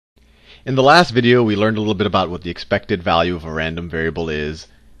In the last video, we learned a little bit about what the expected value of a random variable is.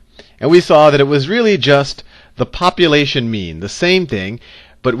 And we saw that it was really just the population mean, the same thing.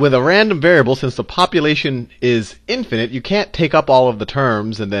 But with a random variable, since the population is infinite, you can't take up all of the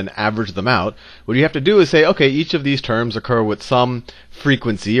terms and then average them out. What you have to do is say, okay, each of these terms occur with some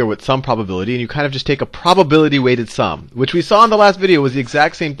frequency or with some probability, and you kind of just take a probability weighted sum, which we saw in the last video was the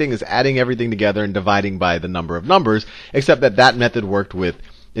exact same thing as adding everything together and dividing by the number of numbers, except that that method worked with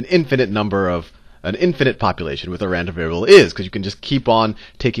an infinite population with a random variable is, because you can just keep on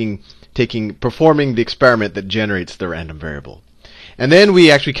performing the experiment that generates the random variable. And then we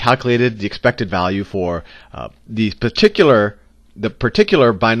actually calculated the expected value for the particular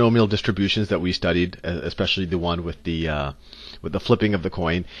binomial distributions that we studied, especially the one with the flipping of the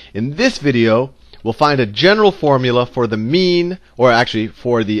coin. In this video, we'll find a general formula for the mean, or actually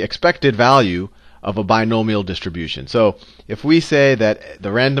for the expected value of a binomial distribution. So if we say that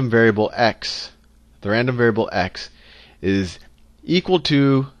the random variable x is equal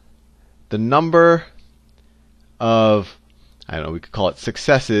to the number of, I don't know, we could call it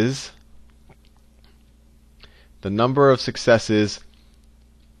successes, the number of successes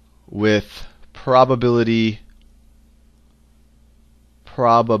with probability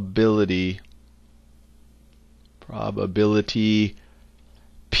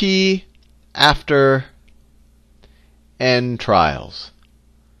p after n trials.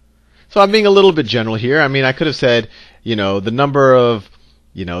 So I'm being a little bit general here. I mean, I could have said, the number of,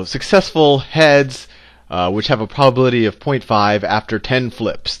 successful heads which have a probability of 0.5 after 10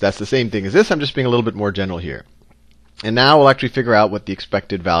 flips. That's the same thing as this. I'm just being a little bit more general here. And now we'll actually figure out what the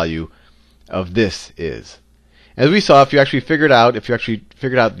expected value of this is. As we saw, if you actually figured out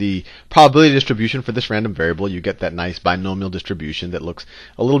the probability distribution for this random variable, you get that nice binomial distribution that looks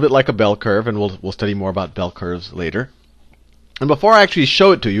a little bit like a bell curve, and we'll study more about bell curves later. And before I actually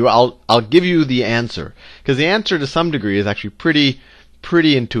show it to you, I'll give you the answer, because the answer to some degree is actually pretty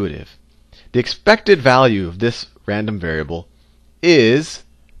intuitive. The expected value of this random variable is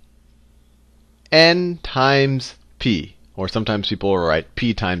n times p. Or sometimes people will write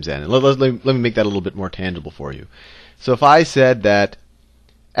p times n. And let me make that a little bit more tangible for you. So if I said that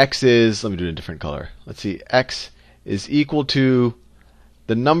x is, let me do it in a different color. Let's see, x is equal to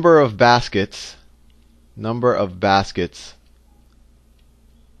the number of baskets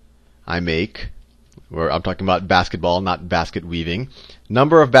I make, where I'm talking about basketball, not basket weaving.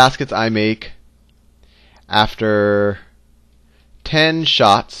 Number of baskets I make after 10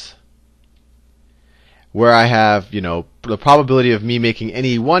 shots, where I have, the probability of me making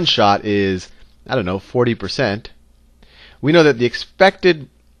any one shot is, 40%. We know that the expected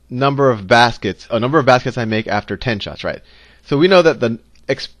number of baskets I make after 10 shots, right? So we know that the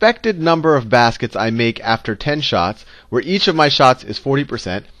expected number of baskets I make after 10 shots, where each of my shots is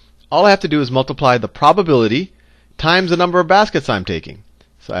 40%, all I have to do is multiply the probability times the number of baskets I'm taking.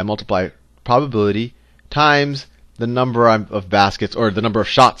 So I multiply probability times the number of baskets, or the number of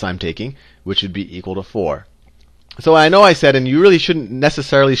shots I'm taking, which would be equal to 4. So I know I said, and you really shouldn't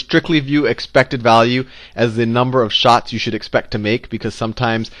necessarily strictly view expected value as the number of shots you should expect to make, because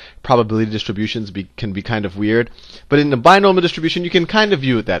sometimes probability distributions can be kind of weird. But in the binomial distribution, you can kind of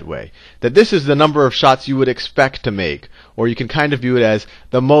view it that way, that this is the number of shots you would expect to make, or you can kind of view it as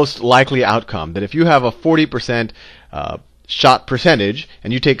the most likely outcome, that if you have a 40% shot percentage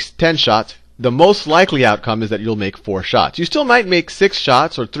and you take 10 shots, the most likely outcome is that you'll make 4 shots. You still might make 6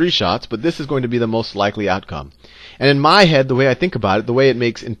 shots or 3 shots, but this is going to be the most likely outcome. And in my head, the way I think about it, the way it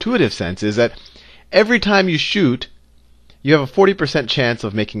makes intuitive sense is that every time you shoot, you have a 40% chance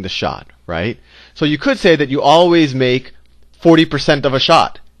of making the shot, right? So you could say that you always make 40% of a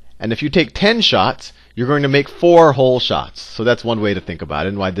shot. And if you take 10 shots, you're going to make 4 whole shots. So that's one way to think about it,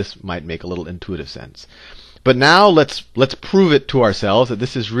 and why this might make a little intuitive sense. But now let's prove it to ourselves that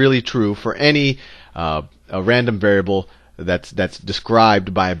this is really true for any a random variable that's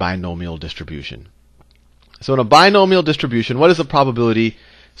described by a binomial distribution. So in a binomial distribution, what is the probability?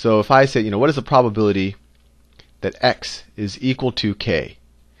 So if I say, what is the probability that x is equal to k?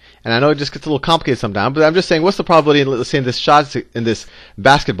 And I know it just gets a little complicated sometimes, but I'm just saying, what's the probability? Let's say in this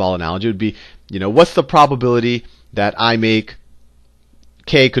basketball analogy, it would be, what's the probability that I make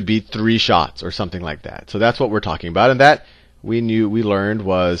k could be 3 shots or something like that. So that's what we're talking about, and that we learned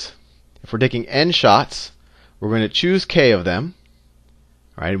was, if we're taking n shots, we're going to choose k of them.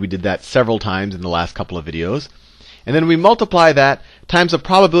 Right? We did that several times in the last couple of videos. And then we multiply that times the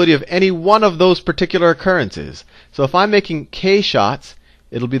probability of any one of those particular occurrences. So if I'm making k shots,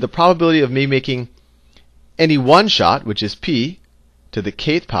 it'll be the probability of me making any one shot, which is p, to the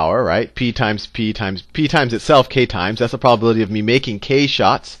kth power, right? P times itself, k times. That's the probability of me making k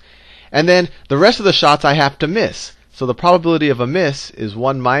shots. And then the rest of the shots I have to miss. So the probability of a miss is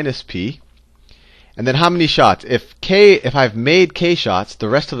 1 minus p. And then how many shots? If I've made k shots, the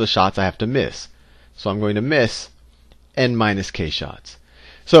rest of the shots I have to miss. So I'm going to miss n minus k shots.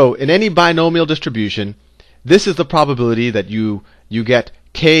 So in any binomial distribution, this is the probability that you get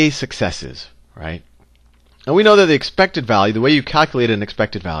k successes, right? And we know that the expected value, the way you calculate an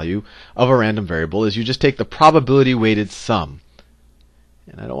expected value of a random variable is you just take the probability weighted sum.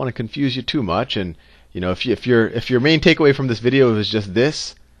 And I don't want to confuse you too much. And if your main takeaway from this video is just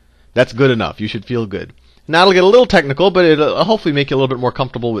this, that's good enough. You should feel good. Now it'll get a little technical, but it'll hopefully make you a little bit more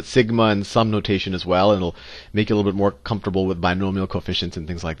comfortable with sigma and sum notation as well, and it'll make you a little bit more comfortable with binomial coefficients and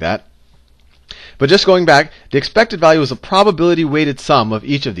things like that. But just going back, the expected value is a probability weighted sum of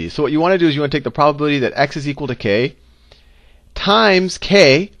each of these. So what you want to do is you want to take the probability that x is equal to k times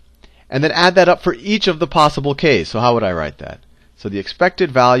k, and then add that up for each of the possible k's. So how would I write that? So the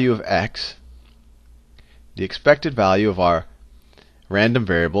expected value of x, the expected value of our random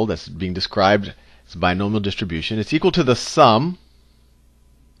variable that's being described as a binomial distribution, it's equal to the sum.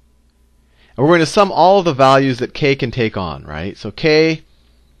 And we're going to sum all of the values that k can take on, right? So k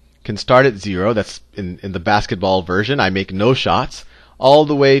can start at 0. That's in the basketball version. I make no shots. All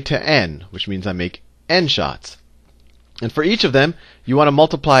the way to n, which means I make n shots. And for each of them, you want to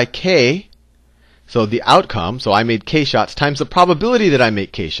multiply k. So the outcome, so I made k shots, times the probability that I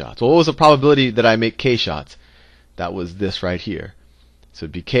make k shots. Well, what was the probability that I make k shots? That was this right here. So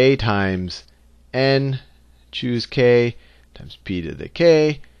it'd be k times n, choose k, times p to the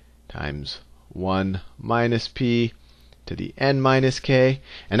k, times 1 minus p to the n minus k.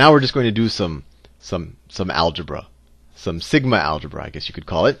 And now we're just going to do some algebra, some sigma algebra, I guess you could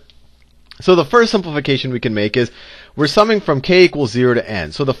call it. So the first simplification we can make is we're summing from k equals 0 to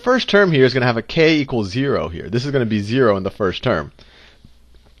n. So the first term here is going to have a k equals 0 here. This is going to be 0 in the first term.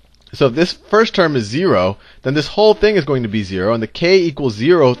 So if this first term is 0, then this whole thing is going to be 0, and the k equals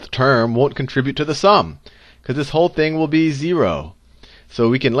 0th term won't contribute to the sum, because this whole thing will be 0. So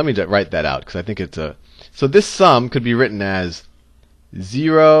we can, let me write that out, because I think it's a, so this sum could be written as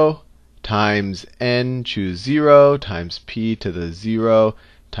 0 times n, choose 0, times p to the 0,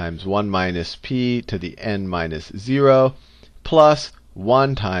 times 1 minus p to the n minus 0, plus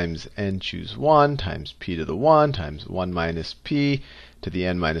 1 times n, choose 1, times p to the 1, times 1 minus p to the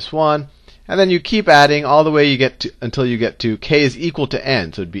n minus 1. And then you keep adding all the way you get to, until you get to k is equal to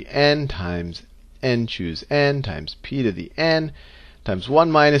n. So it'd be n times n, choose n, times p to the n, times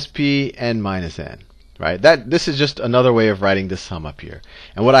 1 minus p, n minus n. Right? This is just another way of writing this sum up here.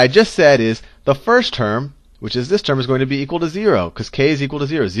 And what I just said is the first term, which is this term, is going to be equal to 0, because k is equal to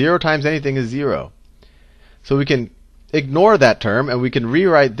 0. 0 times anything is 0. So we can ignore that term, and we can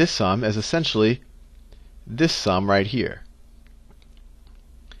rewrite this sum as essentially this sum right here.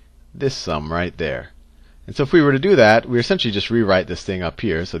 This sum right there. And so if we were to do that, we essentially just rewrite this thing up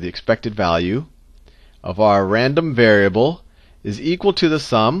here. So the expected value of our random variable is equal to the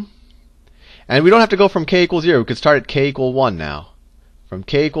sum. And we don't have to go from k equals 0. We could start at k equal 1 now. From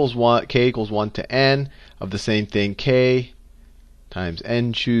k equals 1 to n of the same thing, k times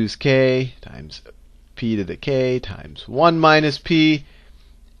n, choose k, times p to the k, times 1 minus p,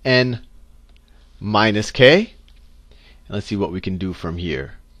 n minus k. And let's see what we can do from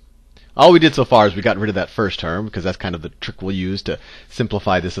here. All we did so far is we got rid of that first term, because that's kind of the trick we'll use to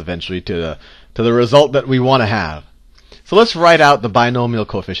simplify this eventually to the result that we want to have. So let's write out the binomial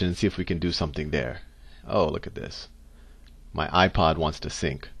coefficient and see if we can do something there. Oh, look at this. My iPod wants to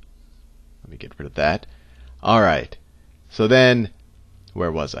sync. Let me get rid of that. All right. So then,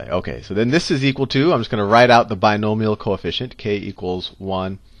 where was I? Okay, so then this is equal to, I'm just going to write out the binomial coefficient, k equals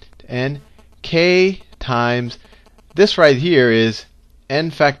 1 to n. K times, this right here is n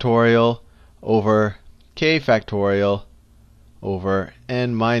factorial over k factorial over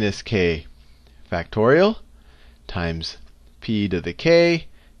n minus k factorial times p to the k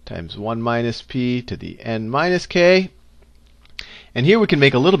times 1 minus p to the n minus k. And here we can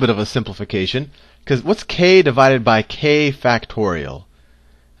make a little bit of a simplification, because what's k divided by k factorial?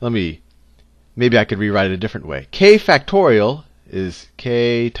 Maybe I could rewrite it a different way. K factorial is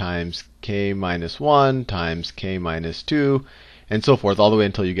k times k minus 1 times k minus 2, and so forth, all the way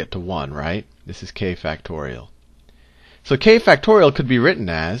until you get to 1, right? This is k factorial. So k factorial could be written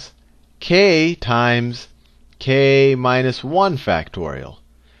as k times k minus 1 factorial.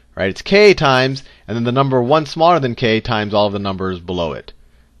 Right? It's k times, and then the number 1 smaller than k times all of the numbers below it.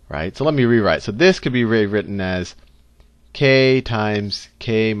 Right? So let me rewrite. So this could be rewritten as k times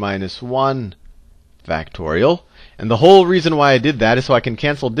k minus 1 factorial. And the whole reason why I did that is so I can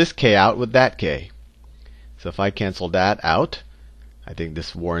cancel this k out with that k. So if I cancel that out, I think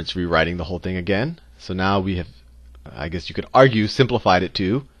this warrants rewriting the whole thing again. So now we have, I guess you could argue, simplified it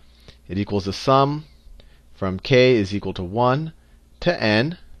to, it equals the sum from k is equal to 1 to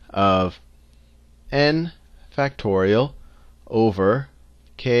n of n factorial over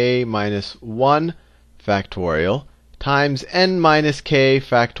k minus 1 factorial times n minus k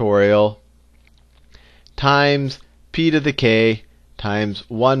factorial times p to the k times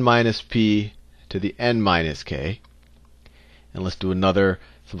 1 minus p to the n minus k. And let's do another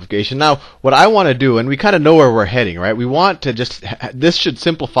simplification. Now, what I want to do, and we kind of know where we're heading, right? We want to just, this should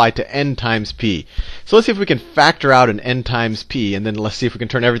simplify to n times p. So let's see if we can factor out an n times p, and then let's see if we can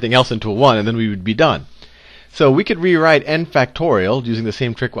turn everything else into a 1, and then we would be done. So we could rewrite n factorial using the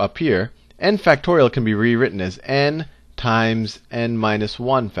same trick up here. N factorial can be rewritten as n times n minus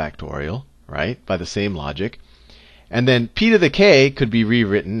 1 factorial, right? By the same logic. And then p to the k could be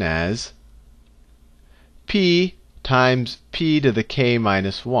rewritten as p times p to the k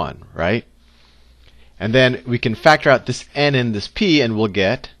minus 1, right? And then we can factor out this n and this p, and we'll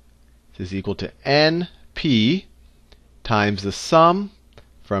get this is equal to np times the sum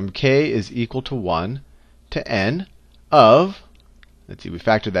from k is equal to 1 to n of, let's see, we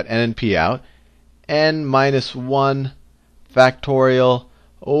factored that n and p out, n minus 1 factorial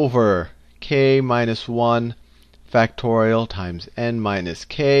over k minus 1 factorial times n minus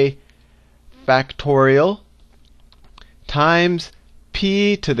k factorial times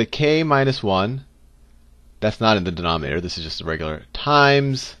p to the k minus 1, that's not in the denominator, this is just a regular,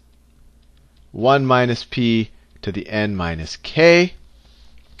 times 1 minus p to the n minus k.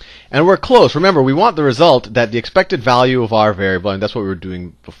 And we're close. Remember, we want the result that the expected value of our variable, and that's what we were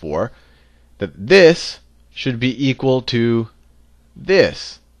doing before, that this should be equal to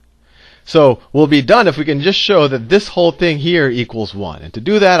this. So we'll be done if we can just show that this whole thing here equals 1. And to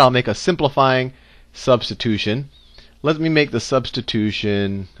do that, I'll make a simplifying substitution. Let me make the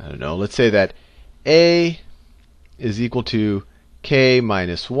substitution, I don't know, let's say that a is equal to k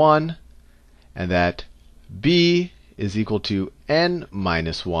minus 1, and that b is equal to n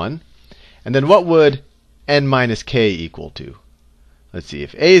minus 1. And then what would n minus k equal to? Let's see,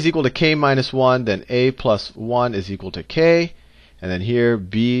 if a is equal to k minus 1, then a plus 1 is equal to k. And then here,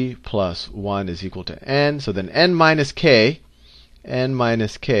 b plus 1 is equal to n. So then n minus k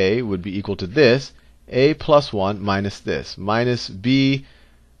would be equal to this, a plus 1 minus this, minus b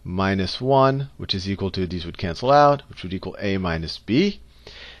minus 1, which is equal to, these would cancel out, which would equal a minus b.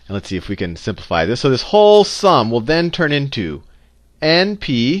 And let's see if we can simplify this. So this whole sum will then turn into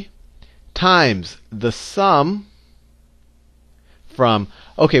np times the sum from,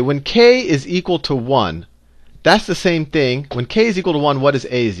 okay, when k is equal to 1, that's the same thing. When k is equal to 1, what is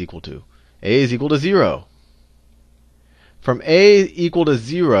a is equal to? A is equal to 0. From a equal to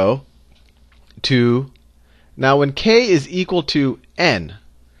 0 to, now when k is equal to n,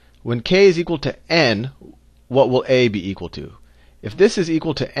 what will a be equal to? If this is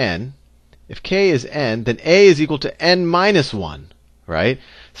equal to n, if k is n, then a is equal to n minus 1, right?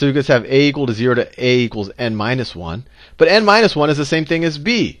 So you could have a equal to 0 to a equals n minus 1. But n minus 1 is the same thing as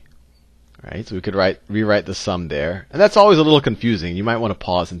b, right? So we could rewrite the sum there. And that's always a little confusing. You might want to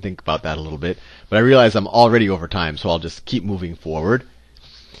pause and think about that a little bit. But I realize I'm already over time, so I'll just keep moving forward.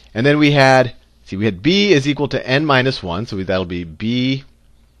 And then we had b is equal to n minus 1, so that'll be b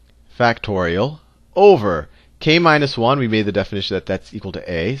factorial over k minus 1. We made the definition that that's equal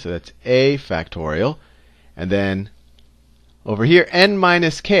to a, so that's a factorial. And then over here, n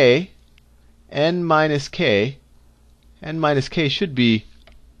minus k should be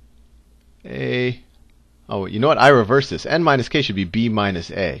a, oh, you know what? I reverse this. N minus k should be b minus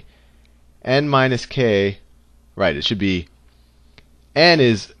a. N minus k, right, it should be, n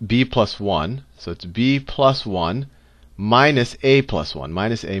is b plus 1, so it's b plus 1 minus a plus 1,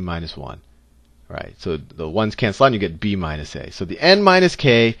 minus a minus 1. Right, so the 1's cancel out and you get b minus a. So the n minus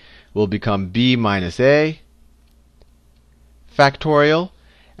k will become b minus a factorial.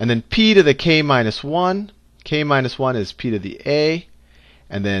 And then p to the k minus 1. K minus 1 is p to the a.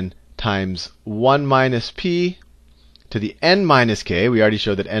 And then times 1 minus p to the n minus k. We already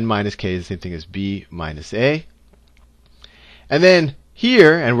showed that n minus k is the same thing as b minus a. And then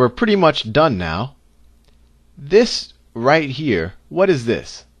here, and we're pretty much done now, this right here, what is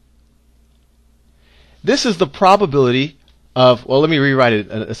this? This is the probability of, well, let me rewrite it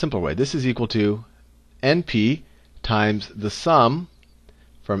a simpler way. This is equal to np times the sum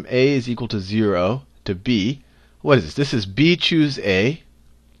from a is equal to 0 to b. What is this? This is b choose a.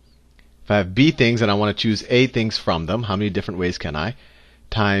 If I have b things and I want to choose a things from them, how many different ways can I?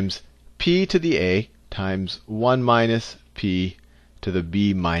 Times p to the a times 1 minus p to the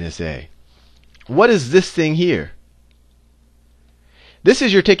b minus a. What is this thing here? this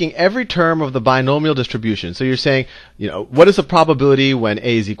is you're taking every term of the binomial distribution. So you're saying, what is the probability when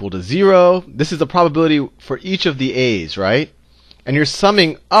a is equal to 0? This is the probability for each of the a's, right? And you're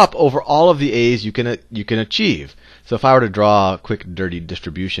summing up over all of the a's you can achieve. So if I were to draw a quick dirty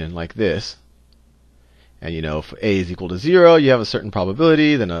distribution like this, and if a is equal to 0, you have a certain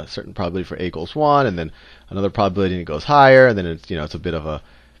probability, then a certain probability for a equals 1, and then another probability and it goes higher, and then it's a bit of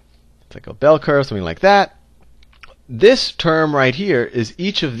it's like a bell curve, something like that. This term right here is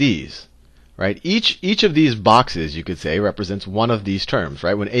each of these, right? Each of these boxes, you could say, represents one of these terms,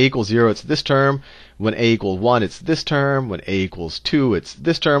 right? When a equals 0, it's this term. When a equals 1, it's this term. When a equals 2, it's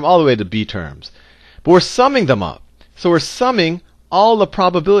this term, all the way to b terms. But we're summing them up. So we're summing all the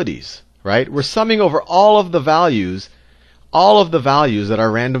probabilities, right? We're summing over all of the values that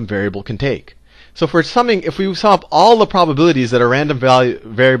our random variable can take. So if we sum up all the probabilities that a random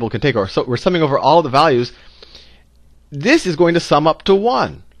variable can take, or so we're summing over all the values, this is going to sum up to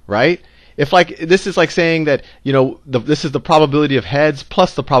 1, right? If this is like saying that this is the probability of heads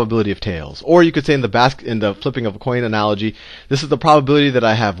plus the probability of tails, or you could say in the flipping of a coin analogy, this is the probability that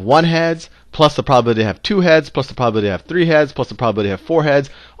I have 1 heads plus the probability I have 2 heads plus the probability I have 3 heads plus the probability I have 4 heads,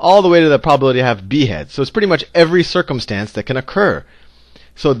 all the way to the probability I have b heads. So it's pretty much every circumstance that can occur.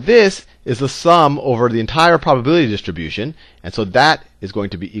 So this is the sum over the entire probability distribution, and so that is going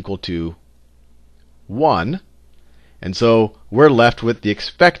to be equal to 1. And so we're left with the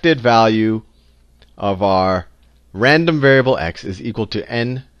expected value of our random variable x is equal to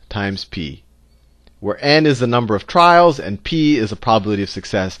n times p, where n is the number of trials and p is the probability of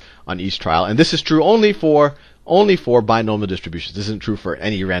success on each trial. And this is true only for binomial distributions. This isn't true for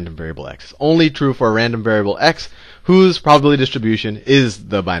any random variable x. It's only true for a random variable x whose probability distribution is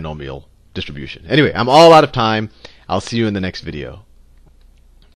the binomial distribution. Anyway, I'm all out of time. I'll see you in the next video.